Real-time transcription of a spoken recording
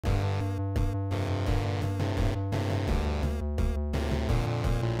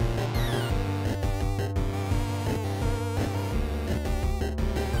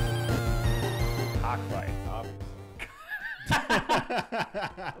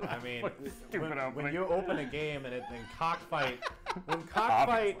I mean, when you open a game and then cockfight, when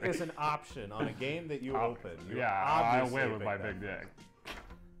cockfight is an option on a game that you open, you I win with my big dick.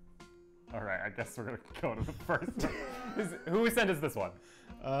 All right, I guess we're gonna go to the first one. Who sent us this one?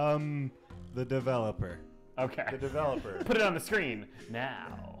 The developer. Okay. The developer. Put it on the screen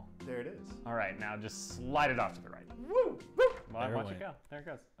now. There it is. All right, now just slide it off to the right. Woo! Woo! Watch it go. There it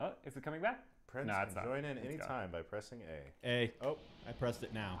goes. Oh, is it coming back? Prince No, it's can not. join in anytime by pressing A. A. Oh, I pressed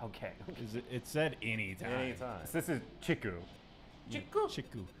it now. Okay. It said anytime. anytime. So this is Chicku. Chicku.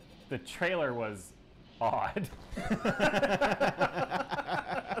 Chicku. The trailer was odd. That's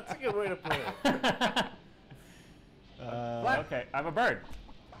a good way to put it. Okay, I'm a bird.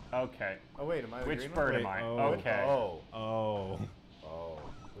 Okay. Oh wait, am I the Which green bird one? am I? oh, Okay. Oh.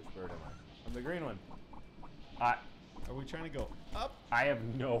 Which bird am I? I'm the green one. Are we trying to go up? I have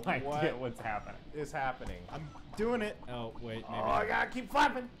no idea What what's happening. Is happening. I'm doing it. Oh, wait. Maybe I gotta keep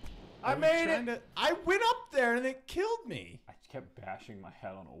flapping. I made it. I went up there and it killed me. I kept bashing my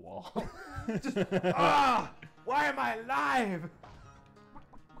head on a wall. Why am I alive?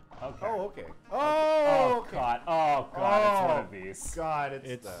 Okay. Oh, okay. Oh, okay. God. Oh, God. It's one of these. God,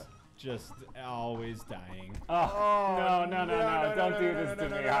 It's just always dying. Oh, no. Don't do this to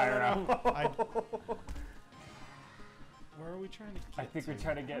me, Hiram. Where are we trying to get I think to? we're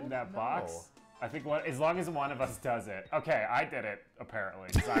trying to get in that know. box. I think as long as one of us does it. Okay, I did it, apparently.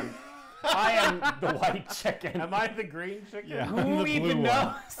 'Cause I am the white chicken. Am I the green chicken? Yeah. Who The even blue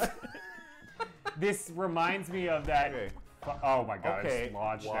knows? This reminds me of that. Okay. Oh my God! Okay. It's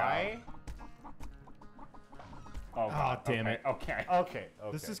launched Why? out. Oh, God. damn it. Okay. Okay.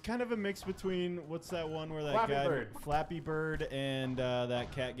 This is kind of a mix between what's that one where that Flappy guy Bird. Flappy Bird and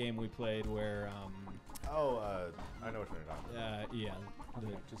that cat game we played where I know what you're talking about. yeah,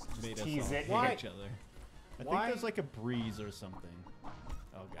 Just made tease us all it. hate Why? each other. I Why? think there's like a breeze or something.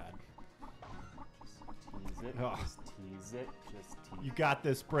 Oh God. Tease it. Oh. Just tease it. Just tease. You got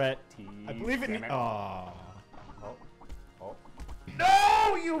this, Brett. Tease. I believe in you. Damn it. Oh. Oh.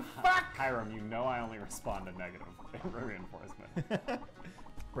 No, you fuck! Hiram, you know I only respond to negative reinforcement.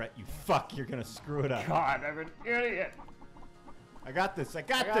 Brett, you fuck. You're gonna screw it up. God, I'm an idiot. I got this. I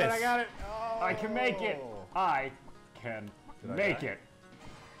got I this. got it. Oh. I can make it. I can I make die? it.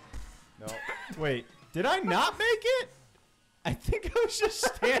 No. Wait, did I not make it? I think I was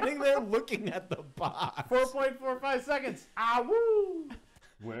just standing there looking at the box. 4.45 seconds. Ah, woo!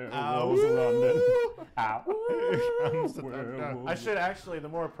 Werewolves London. Ow. I should actually, the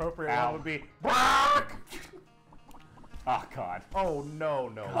more appropriate Ow. one would be. Bark! Oh, God. Oh,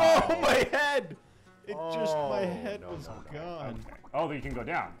 no. Oh, my head! It just, my Oh, head no, was no, no. gone. Okay. Oh, you can go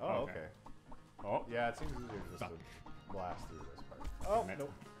down. Oh, okay. Oh. Yeah, it seems easier just to blast through this part. Oh, Damn it.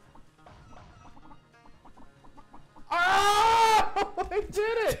 nope. Oh! I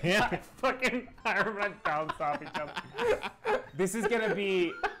did it! Damn it. Fucking Hiram and I bounced off each other. This is gonna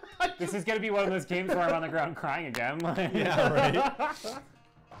be one of those games where I'm on the ground crying again. Yeah, right?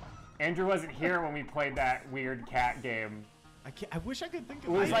 Andrew wasn't here when we played that weird cat game. I wish I could think of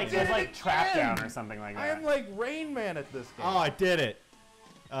It was it. like did it Trap again! Down or something like that. I am like Rain Man at this game. Oh, I did it.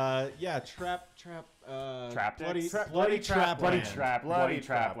 Yeah, bloody Trap Land.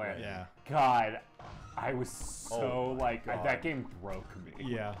 Yeah. God, I was so my like God. that game broke me.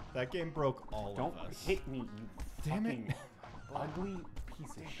 Yeah, that game broke all Don't of us. hit me, you Damn it. fucking ugly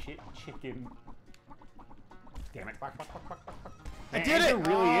piece of shit chicken. Damn it. I did it!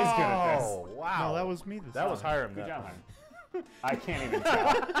 Andrew really is good at this. Oh, wow. No, that was me this That was time. Hiram. Good that job, time. Hiram. I can't even tell.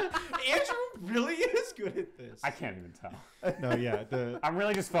 Andrew really is good at this. I can't even tell. No, yeah. I'm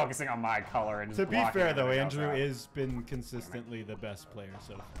really just focusing on my color and just To be blocking fair, though, everything else Andrew out. has been consistently the best player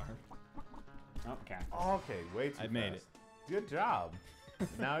so far. Okay. Okay, way too I made fast. Good job.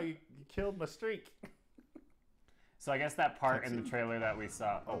 Now you killed my streak. So I guess that part in the trailer that we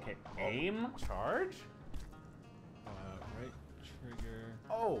saw. Okay, aim. Charge? Right trigger.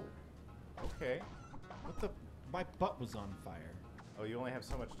 Oh. Okay. What the? My butt was on fire. Oh, you only have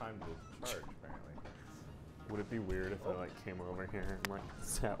so much time to charge, apparently. Would it be weird if I like came over here and like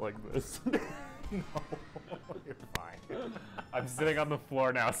sat like this? No, you're fine. I'm sitting on the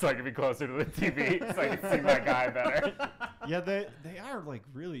floor now so I can be closer to the TV so I can see my guy better. Yeah, they are like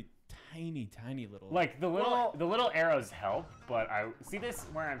really tiny little. Like the little arrows help, but I see this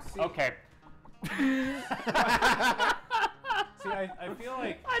where I'm okay. See, I feel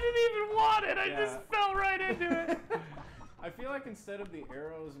like I didn't even want it. I Yeah. just fell right into it. I feel like instead of the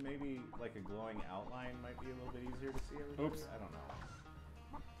arrows, maybe like a glowing outline might be a little bit easier to see everybody. Oops. I don't know.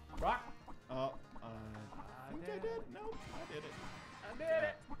 Rock. Oh, I think I did. Nope, I did it. I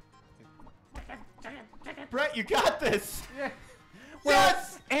did it. Brett, you got this. Yeah.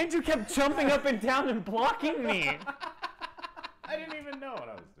 Andrew kept jumping up and down and blocking me. I didn't even know what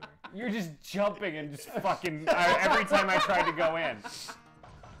I was doing. You're just jumping and just fucking every time I tried to go in.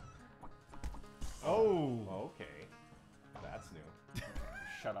 Oh. Okay. That's new.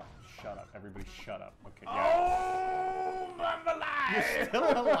 Shut up. Shut up. Everybody shut up. Okay, yeah. Oh, I'm alive! You're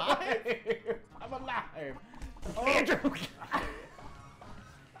still alive? I'm alive! Andrew!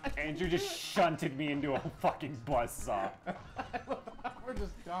 Andrew just shunted me into a fucking buzzsaw. We're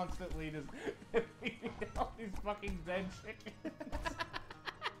just constantly just feeding all these fucking dead chickens.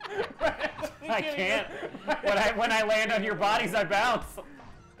 I can't. When I land on your bodies, I bounce.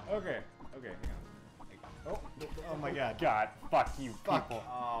 Okay, hang on. Oh my god. God, fuck you people.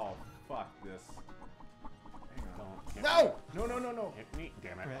 Oh, fuck this. Hang on. Don't hit No! No. Hit me,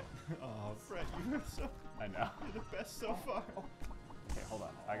 damn it. Brett. Oh, Brett, you're I know. the best so far. Okay, hold on.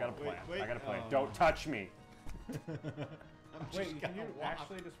 I got a plan. wait. I got a plan. Oh. Don't touch me. Wait, can you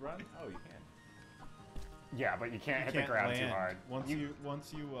actually just run? Oh, you can. Yeah, but you can't hit the ground too hard. Once you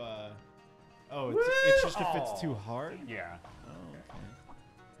oh, it's just if it's too hard? Yeah. Oh,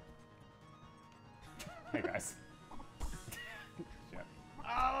 Hey guys. Shit.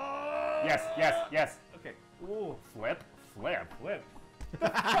 Oh! Yes. Okay. Ooh, flip. What the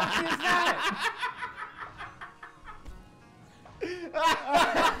fuck is that?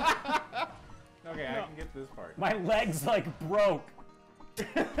 Okay, I can get this part. My legs like broke.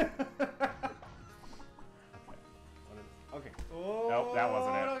 Okay. Oh, Nope, that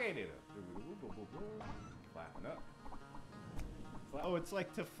wasn't it. Okay, dude. Flatten up. Oh, it's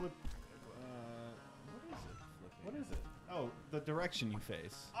like to flip. What is it? Oh, the direction you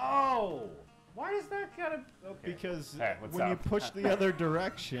face. Oh! Why is that kind of... Okay. Because Hey, what's when you up? push the other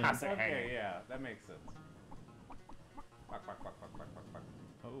direction. How's it Okay, hanging? yeah, that makes sense. Quack.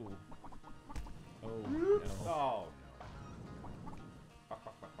 Oh. Oh. Oh, No. no.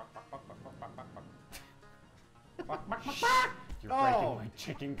 You're breaking my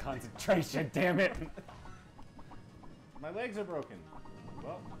chicken concentration, damn it. My legs are broken.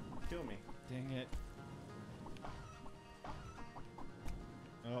 Well, kill me. Dang it.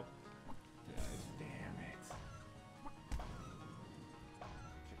 Oh. Damn it.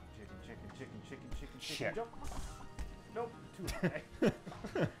 Chicken. Shit. Jump. Nope, too high.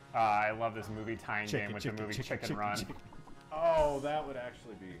 I love this movie tying game with the movie Chicken Run. Oh, that would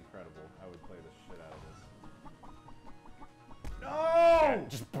actually be incredible. I would play the shit out of this. No! Shit,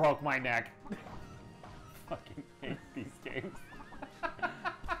 just broke my neck. Fucking hate these games.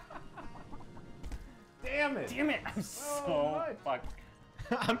 Damn it! Damn it! I'm so much. fucked.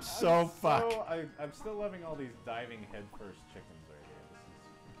 I'm so fucked. I'm still loving all these diving headfirst chickens right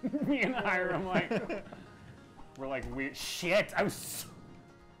here. This is... Me and Hiram we're like weird. Shit! I was. So...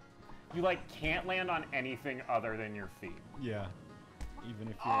 You like can't land on anything other than your feet. Yeah. Even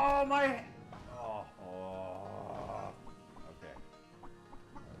if you. Oh my! Oh. Okay.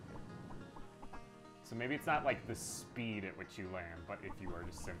 So maybe it's not like the speed at which you land, but if you are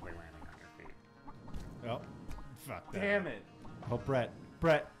just simply landing on your feet. Oh. Fuck that. Damn it! Oh, Brett.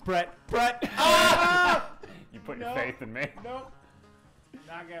 Ah! You put your No. faith in me. Nope.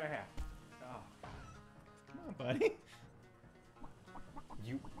 Not gonna happen. Oh. Come on, buddy.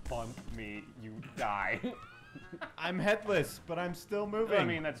 You bump me, you die. I'm headless, but I'm still moving. I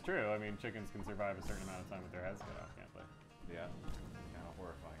mean, that's true. I mean, chickens can survive a certain amount of time with their heads cut off, can't they? Yeah. Kind of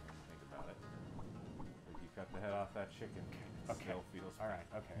horrifying when you think about it. Like you cut the head off that chicken. It Okay. Still feels. All right.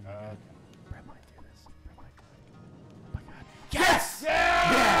 Okay. God. Okay. Brett might do this. Brett might do it. Oh my god. Yes!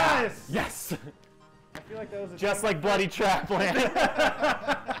 Yes! Yes! I feel like that was a Just like Bloody Trapland.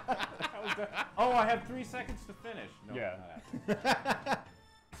 Oh, I have 3 seconds to finish. No, Yeah. not happening.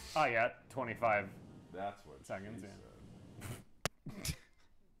 Oh yeah, 25 That's what seconds. she Yeah. said.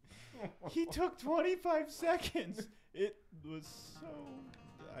 He took 25 seconds. It was so.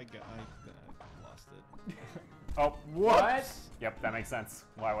 I lost it. Oh, What? Yep, that makes sense.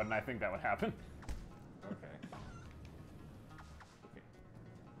 Why wouldn't I think that would happen? Okay.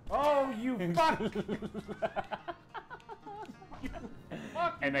 Oh, you fuck! You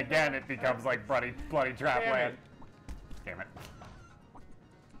fuck! And again, it becomes like Bloody Trapland. it. Damn it.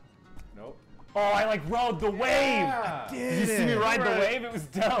 Nope. Oh, I like rode the wave! Yeah. Did you see me ride the You were- wave? It was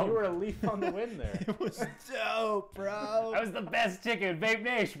dope. You were a leaf on the wind there. It was dope, bro. I was the best chicken, Vape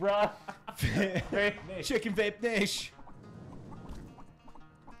Nation, bro. Chicken vape niche.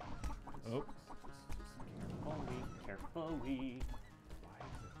 Oh. Carefully. Why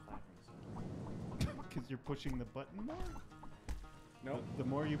is it clapping so much? Because you're pushing the button more? Nope. The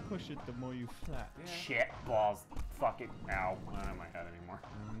more you push it, the more you flap. Yeah. Shit, balls. Fuck it. Ow. I don't have my head anymore.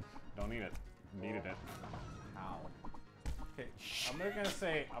 Don't need it. Needed it. How? Okay,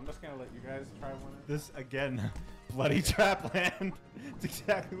 I'm just gonna let you guys try one. This again, bloody trap land. It's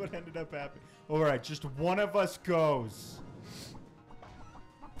exactly what ended up happening. All right, just one of us goes.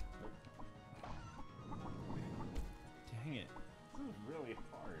 Dang it! This is really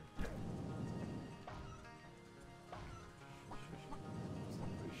hard.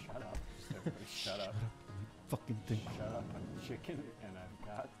 Shut up. Everybody shut up. Fucking thing. Shut up. I'm chicken, and I've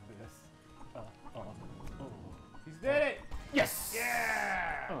got this. He's did it! Yes!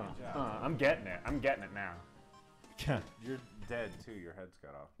 Yeah! Good job. I'm getting it. I'm getting it now. You're dead too. Your head's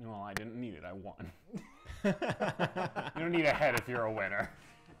cut off. Well, I didn't need it. I won. You don't need a head if you're a winner.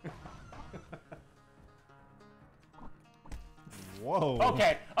 Whoa.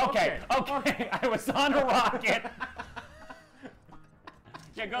 Okay. I was on a rocket.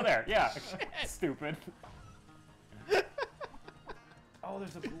 Yeah, go there. Yeah. Stupid. Oh,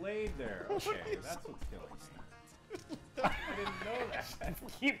 there's a blade there. Okay, that's what's killing me. I didn't know that.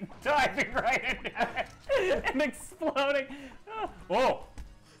 Keep diving right into it and exploding. Oh.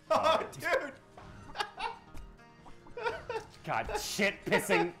 Oh, dude. God, shit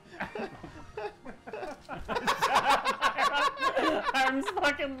pissing. I'm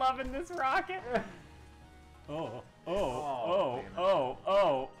fucking loving this rocket. Oh.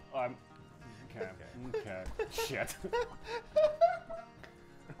 I'm okay. Shit.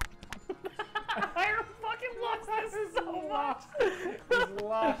 I fucking lost this so much. He's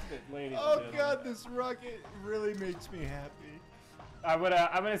lost it, ladies and Oh gentlemen. god, this rocket really makes me happy. I'm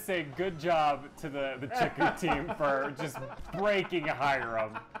gonna say good job to the Chicku team for just breaking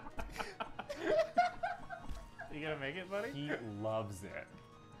Hiram. You gonna make it, buddy? He loves it.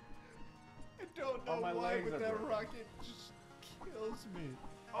 I don't know my why, legs but are that broken. rocket just kills me.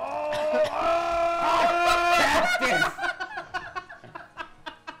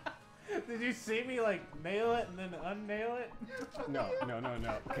 Did you see me like nail it and then unnail it? No.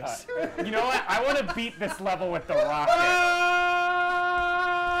 God. You know what? I want to beat this level with the rocket.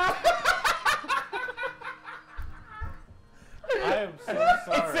 I am so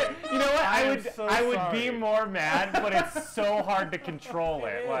sorry. You know what? I would sorry. be more mad, but it's so hard to control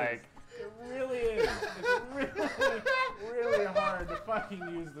it. It Like, it really is. It's really hard to fucking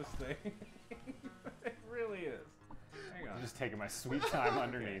use this thing. It really is. Hang on. I'm just taking my sweet time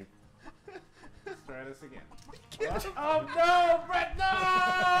underneath. Let's try this again. Oh no, Brett! No!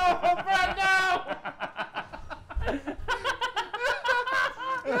 Oh, Brett, no!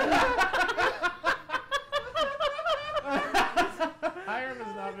 Hiram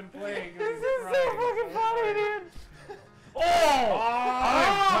has not been playing. This is so fucking funny, dude.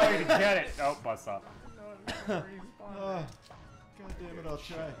 I'm trying to get it. Oh, bust up. God damn it, I'll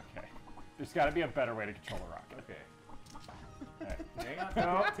try. Okay. There's got to be a better way to control the rocket. Okay. Hang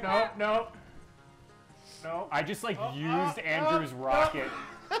on. No. No. I just used Andrew's rocket.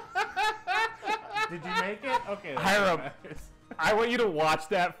 Did you make it? Okay. Hiram, I want you to watch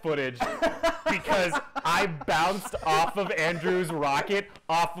that footage because I bounced off of Andrew's rocket,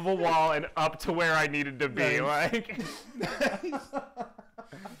 off of a wall, and up to where I needed to be. Nice. Like,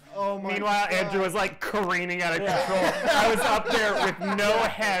 Oh my meanwhile, God. Andrew was like careening out of control. I was up there with no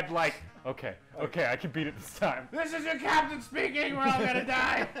head, like, okay, I can beat it this time. This is your captain speaking. We're all gonna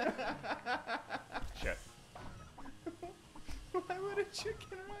die. Shit. Why would a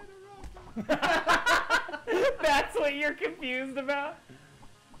chicken ride a rocket? That's what you're confused about?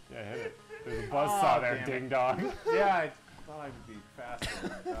 Yeah, hit it. There's a buzzsaw there, damn it. ding dong. Yeah, I thought I would be faster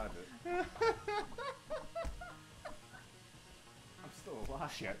than I dodged it. I'm still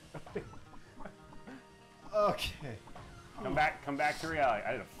alive. Shit. Okay. Come back to reality.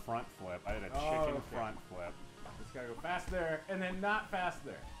 I did a front flip. I did a chicken front flip. Just gotta go fast there, and then not fast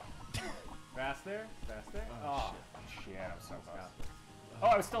there. Fast there? Fast there? Oh, Shit, I'm so almost close. got this. Oh,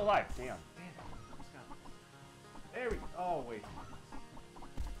 I was still alive. Damn. Damn it, almost got this. There we go. Oh, wait.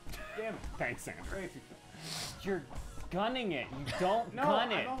 Damn it. Thanks, Andrew. Way too fast. You're gunning it. You don't No,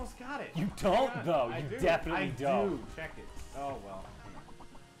 gun I it. almost got it. You don't, God, though. I You do. definitely I don't. do. Check it. Oh, well.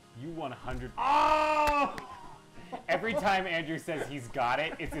 You 100. Oh! Every time Andrew says he's got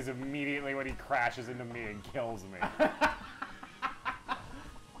it, it's as immediately when he crashes into me and kills me. Hang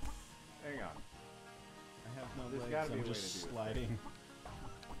on. I have no There's legs. gotta be a I'm way just to do this. sliding.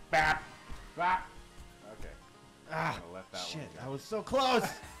 Bap. Back. Okay. Ah, I'm gonna let that shit! one I go. was so close.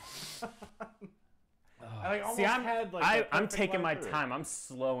 I like, almost See, I'm had, like, the I'm perfect taking my line through. time. I'm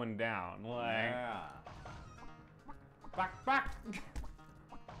slowing down. Like, Yeah. Back.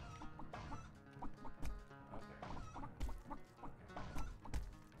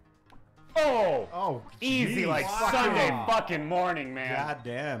 oh, Oh, easy geez. like Wow. Sunday fucking morning, man. God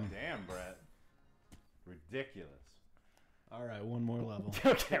damn. Damn, Brett. Ridiculous. All right, one more level.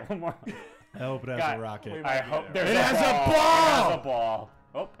 Okay, one more. I hope it has God, a rocket. I hope there's It a has ball. a ball! It has a ball.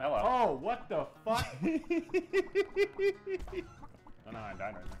 Oh, hello. Oh, what the fuck? Oh, no, I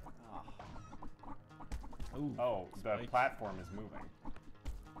died right there. Ooh, Oh, the spikes. platform is moving.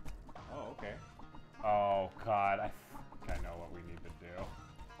 Oh, okay. Oh, God. I think I know what we need to do.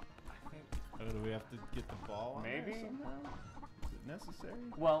 Oh, do we have to get the ball on there Maybe? somehow? Is it necessary?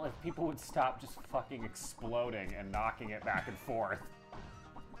 Well, if people would stop just fucking exploding and knocking it back and forth.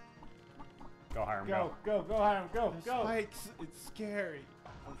 Go, Hiram, go. Go, Hiram, go, The go. spikes, it's scary.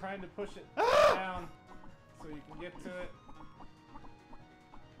 I'm trying to push it down so you can get to it.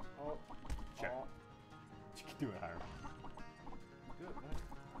 Oh, Shit. oh. You can do it, Hiram. Do it, man.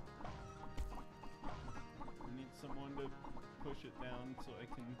 I need someone to push it down so I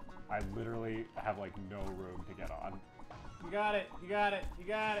can... I literally have, like, no room to get on. You got it, you got it, you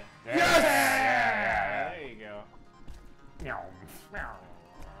got it. Yes! Yeah. There you go. Meow. Meow.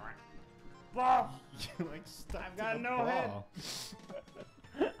 Ball. You like stuck I've to got the no head. ball.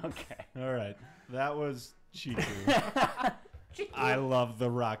 Okay. All right, that was Chicku. I love the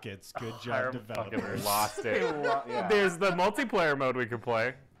rockets. Good job, Hiram developers. fucking lost it. Yeah. There's the multiplayer mode we could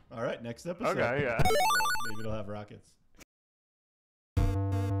play. All right, next episode. Okay, yeah. Maybe it'll have rockets.